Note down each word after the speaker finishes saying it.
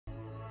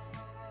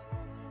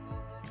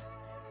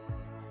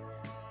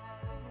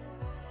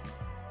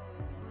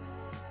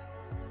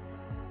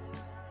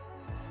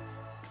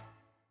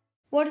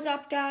What is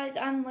up, guys?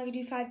 I'm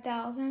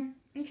Legacy50000000,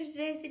 and for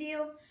today's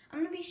video, I'm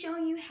going to be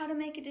showing you how to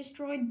make a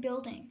destroyed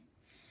building.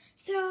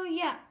 So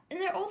yeah, and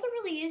all there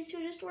really is to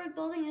a destroyed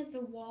building is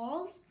the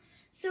walls.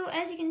 So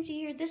as you can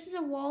see here, this is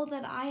a wall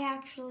that I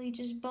actually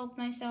just built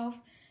myself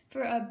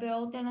for a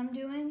build that I'm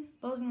doing,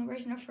 Building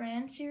Liberation of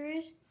France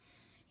series.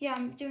 Yeah,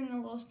 I'm doing a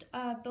little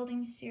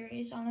building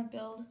series on a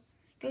build.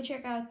 Go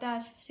check out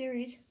that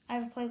series. I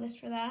have a playlist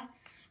for that.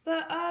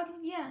 But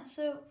yeah,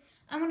 so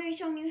I'm going to be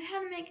showing you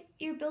how to make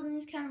your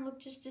buildings kind of look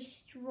just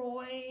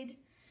destroyed.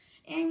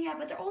 And yeah,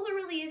 but all there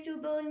really is to a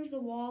building is the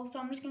walls. So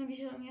I'm just going to be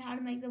showing you how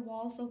to make the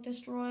walls look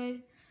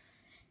destroyed.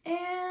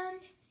 And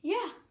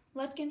yeah,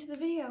 let's get into the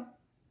video.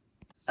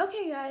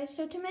 Okay guys,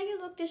 so to make it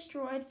look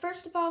destroyed,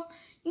 first of all,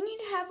 you need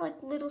to have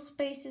like little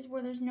spaces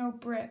where there's no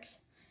bricks.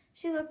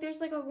 See, look,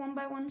 there's like a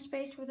 1x1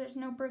 space where there's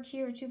no brick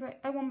here,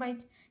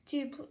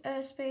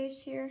 1x2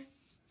 space here.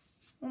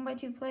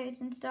 1x2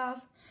 plates and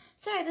stuff.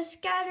 So I just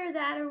scatter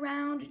that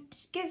around. It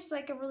gives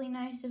like a really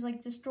nice, just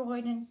like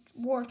destroyed and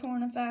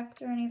war-torn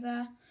effect or any of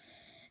that.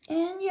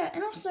 And yeah,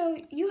 and also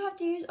you have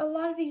to use a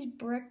lot of these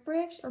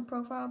bricks or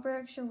profile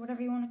bricks or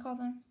whatever you want to call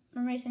them,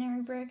 or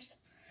masonry bricks.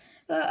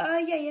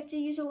 But yeah, you have to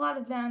use a lot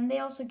of them. They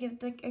also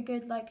give like a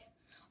good like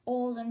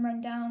old and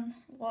rundown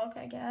look,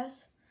 I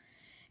guess.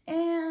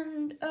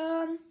 And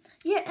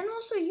yeah, and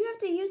also you have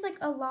to use like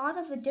a lot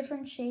of a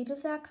different shade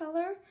of that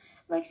color.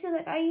 Like, so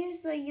like I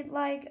used I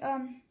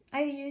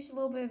used a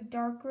little bit of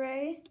dark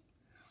gray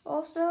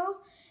also.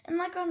 And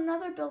like on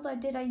another build I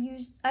did,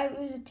 it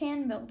was a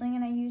tan building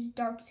and I used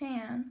dark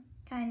tan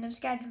kind of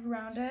scattered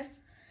around it.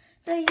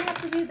 So you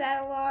have to do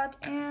that a lot.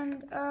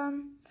 And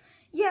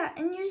yeah,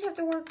 and you just have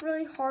to work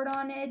really hard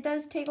on it. It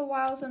does take a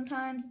while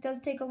sometimes. It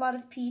does take a lot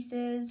of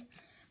pieces.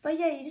 But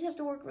yeah, you just have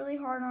to work really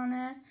hard on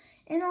it.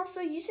 And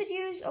also, you should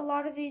use a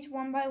lot of these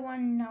 1x1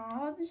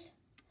 knobs.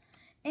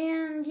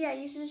 And yeah,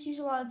 you should just use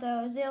a lot of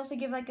those. They also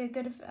give like a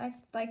good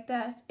effect like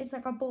that. It's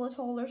like a bullet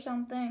hole or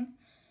something.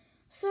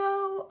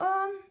 So,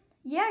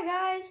 yeah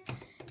guys.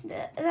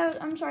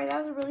 I'm sorry, that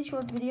was a really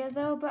short video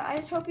though. But I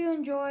just hope you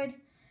enjoyed.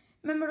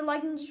 Remember to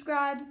like and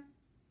subscribe.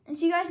 And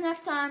see you guys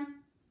next time.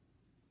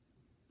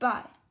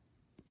 Bye.